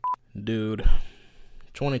Dude,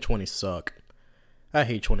 2020 suck. I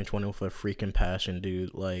hate 2020 with a freaking passion,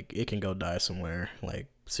 dude. Like, it can go die somewhere. Like,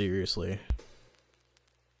 seriously.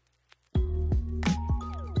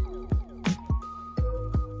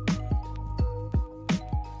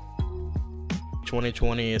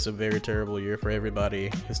 "2020 is a very terrible year for everybody.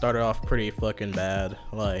 It started off pretty fucking bad.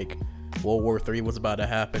 Like, World War III was about to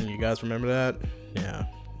happen. You guys remember that? Yeah.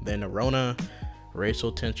 Then the Rona,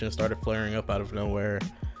 racial tension started flaring up out of nowhere.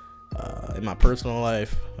 In my personal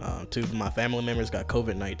life, two of my family members got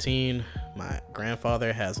COVID-19. My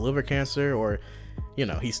grandfather has liver cancer, or, you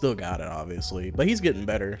know, he still got it, obviously. But he's getting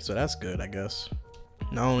better, so that's good, I guess.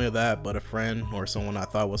 Not only that, but a friend, or someone I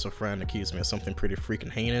thought was a friend, accused me of something pretty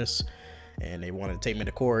freaking heinous. And they wanted to take me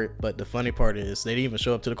to court, but the funny part is they didn't even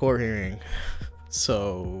show up to the court hearing.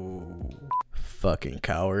 So, fucking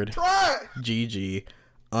coward. GG.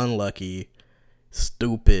 Unlucky.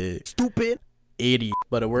 Stupid, idiot.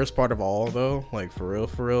 But the worst part of all, though, like, for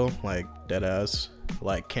real, like, deadass,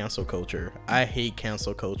 like, cancel culture. I hate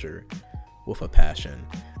cancel culture with a passion.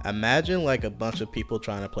 Imagine, like, a bunch of people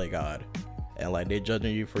trying to play God, and, like, they're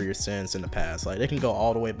judging you for your sins in the past. Like, they can go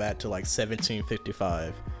all the way back to, like,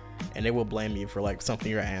 1755, and they will blame you for, like,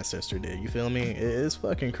 something your ancestor did. You feel me? It's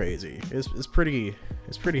fucking crazy. It's pretty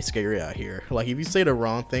scary out here. Like, if you say the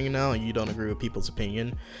wrong thing now and you don't agree with people's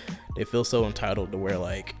opinion, they feel so entitled to where,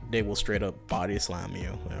 like, they will straight up body slam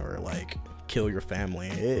you or, like, kill your family.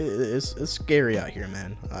 It's scary out here,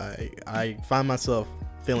 man. I find myself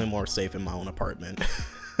feeling more safe in my own apartment.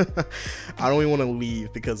 I don't even want to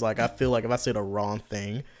leave because, like, I feel like if I say the wrong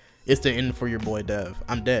thing, it's the end for your boy Dev.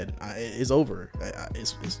 I'm dead. It's over.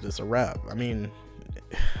 It's a wrap. I mean,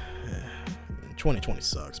 2020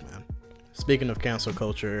 sucks, man. Speaking of cancel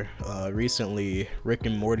culture, recently Rick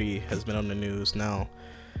and Morty has been on the news. Now,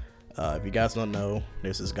 if you guys don't know,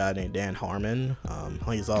 there's this guy named Dan Harmon.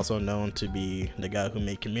 He's also known to be the guy who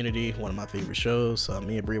made Community, one of my favorite shows.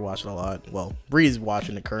 Me and Bree watch it a lot. Well, Bree's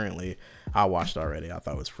watching it currently. I watched it already. I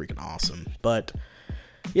thought it was freaking awesome. But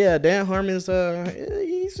yeah, Dan Harmon's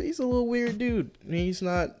he's a little weird dude. He's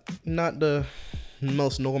not the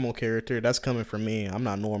most normal character. That's coming from me. I'm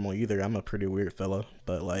not normal either. I'm a pretty weird fella,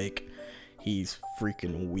 but, like, he's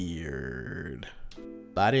freaking weird.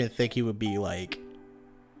 But I didn't think he would be, like,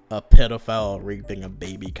 a pedophile raping a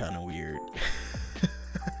baby kind of weird.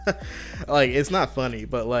 Like, it's not funny,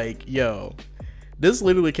 but, like, yo, this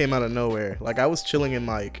literally came out of nowhere. Like, I was chilling in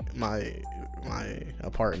my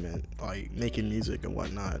apartment, like, making music and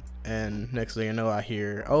whatnot, and next thing you know, I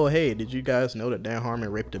hear, "Oh, hey, did you guys know that Dan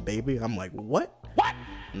Harmon raped a baby?" I'm like, what?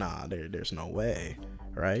 Nah, there's no way,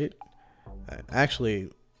 right?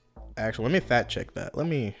 Actually, let me fact check that. Let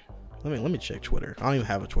me check Twitter. I don't even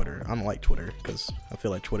have a Twitter. I don't like Twitter because I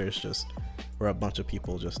feel like Twitter is just where a bunch of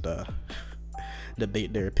people just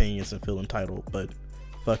debate their opinions and feel entitled. But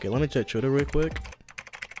fuck it, let me check Twitter real quick.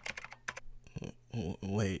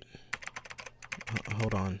 Wait.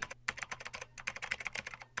 Hold on.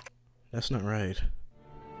 That's not right.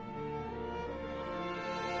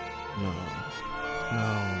 No.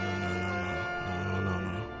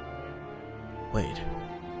 Wait.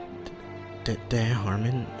 Dan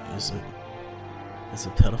Harmon is a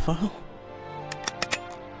pedophile?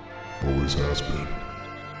 Always has been.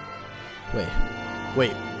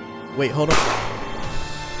 Wait, hold on.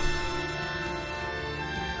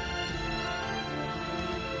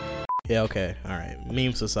 Yeah, okay, alright.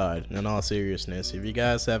 Memes aside, in all seriousness, if you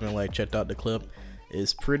guys haven't, like, checked out the clip,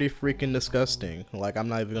 it's pretty freaking disgusting. Like, I'm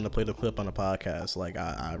not even gonna play the clip on the podcast. Like,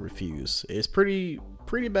 I refuse. It's pretty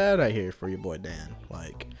bad out here for your boy Dan.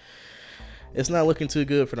 Like, it's not looking too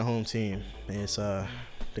good for the home team. It's the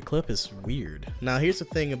clip is weird. Now, here's the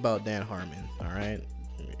thing about Dan Harmon, alright?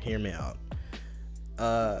 Hear me out.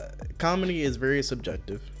 Comedy is very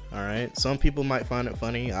subjective. All right, some people might find it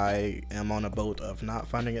funny. I am on a boat of not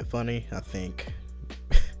finding it funny. I think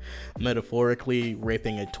metaphorically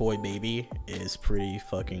raping a toy baby is pretty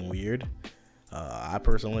fucking weird. I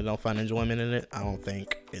personally don't find enjoyment in it. I don't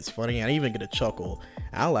think it's funny. I even get a chuckle.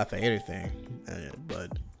 I'll laugh at anything,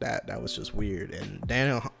 but that was just weird. And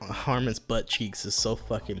Dan Harmon's butt cheeks is so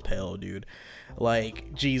fucking pale, dude.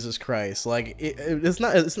 Like, Jesus Christ. Like,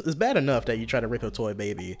 it's bad enough that you try to rape a toy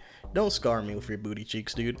baby. Don't scar me with your booty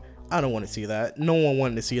cheeks, dude. I don't want to see that. No one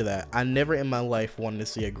wanted to see that. I never in my life wanted to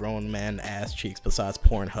see a grown man ass cheeks besides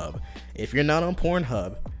Pornhub. If you're not on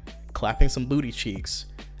Pornhub clapping some booty cheeks,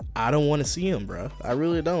 I don't want to see them, bro. I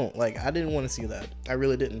really don't. Like, I didn't want to see that. I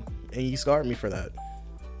really didn't. And you scarred me for that.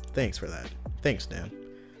 Thanks for that. Thanks, Dan.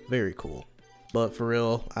 Very cool. But for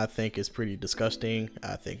real, I think it's pretty disgusting.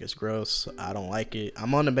 I think it's gross. I don't like it.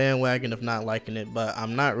 I'm on the bandwagon of not liking it, but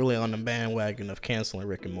I'm not really on the bandwagon of canceling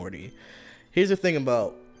Rick and Morty. Here's the thing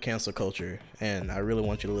about cancel culture, and I really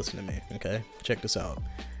want you to listen to me, okay? Check this out.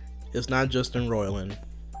 It's not Justin Roiland.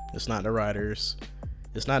 It's not the writers.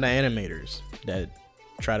 It's not the animators that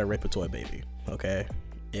try to rape a toy baby, okay?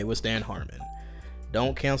 It was Dan Harmon.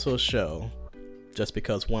 Don't cancel a show just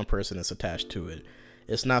because one person is attached to it.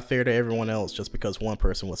 It's not fair to everyone else just because one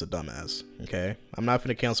person was a dumbass, okay? I'm not going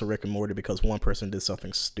to cancel Rick and Morty because one person did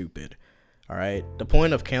something stupid, all right? The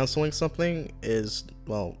point of canceling something is,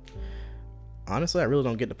 well, honestly, I really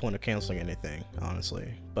don't get the point of canceling anything,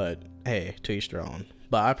 honestly. But, hey, to each their own.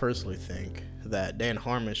 But I personally think that Dan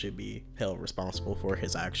Harmon should be held responsible for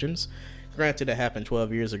his actions. Granted, it happened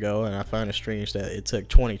 12 years ago, and I find it strange that it took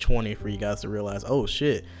 2020 for you guys to realize, oh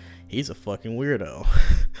shit, he's a fucking weirdo.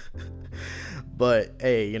 But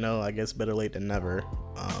hey, you know, I guess better late than never.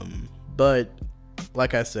 But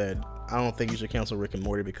like I said, I don't think you should cancel Rick and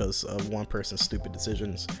Morty because of one person's stupid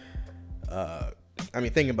decisions. I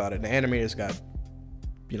mean, think about it. The animators got,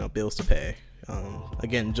 you know, bills to pay.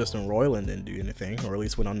 Again, Justin Roiland didn't do anything, or at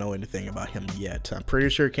least we don't know anything about him yet. I'm pretty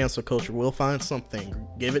sure cancel culture will find something.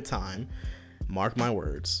 Give it time. Mark my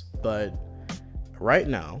words. But right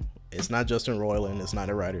now, it's not Justin Roiland, it's not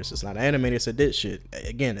the writers, it's not the animators that did shit.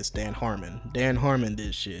 Again, it's Dan Harmon. Dan Harmon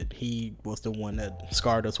did shit. He was the one that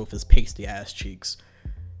scarred us with his pasty ass cheeks.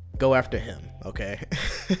 Go after him, okay?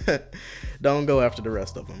 Don't go after the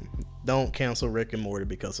rest of them. Don't cancel Rick and Morty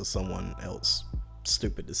because of someone else's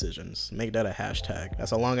stupid decisions. Make that a hashtag.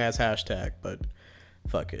 That's a long ass hashtag, but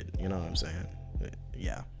fuck it. You know what I'm saying?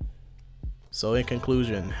 Yeah. So in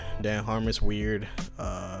conclusion, Dan Harmon's weird.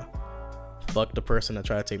 Fuck the person that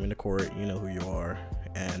tried to take me to court. You know who you are.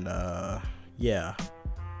 And yeah.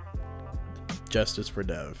 Justice for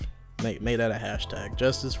Dev. Make that a hashtag.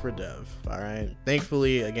 Justice for Dev. Alright.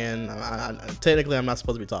 Thankfully, again, technically I'm not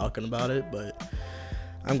supposed to be talking about it, but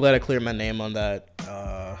I'm glad I cleared my name on that.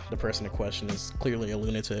 The person in question is clearly a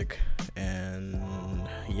lunatic. And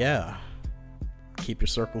yeah. Keep your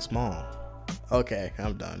circle small. Okay,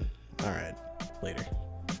 I'm done. Alright. Later.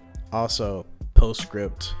 Also,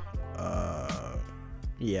 postscript.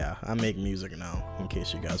 Yeah, I make music now, in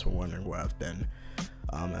case you guys were wondering where I've been.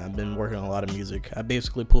 I've been working on a lot of music. I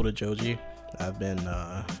basically pulled a Joji. I've been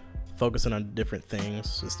focusing on different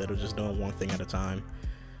things instead of just doing one thing at a time.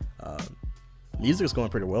 Music's going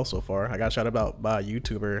pretty well so far. I got shouted out by a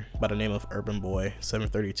YouTuber by the name of Urban Boy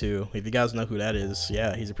 732. If you guys know who that is,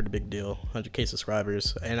 yeah, he's a pretty big deal. 100k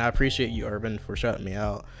subscribers, and I appreciate you, Urban, for shouting me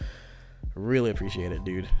out. Really appreciate it,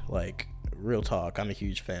 dude. Like, real talk, I'm a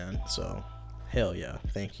huge fan, so hell yeah,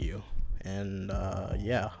 thank you. And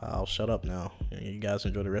yeah, I'll shut up now. You guys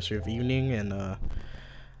enjoy the rest of your evening, and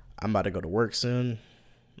I'm about to go to work soon.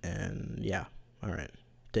 And yeah, all right,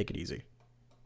 take it easy.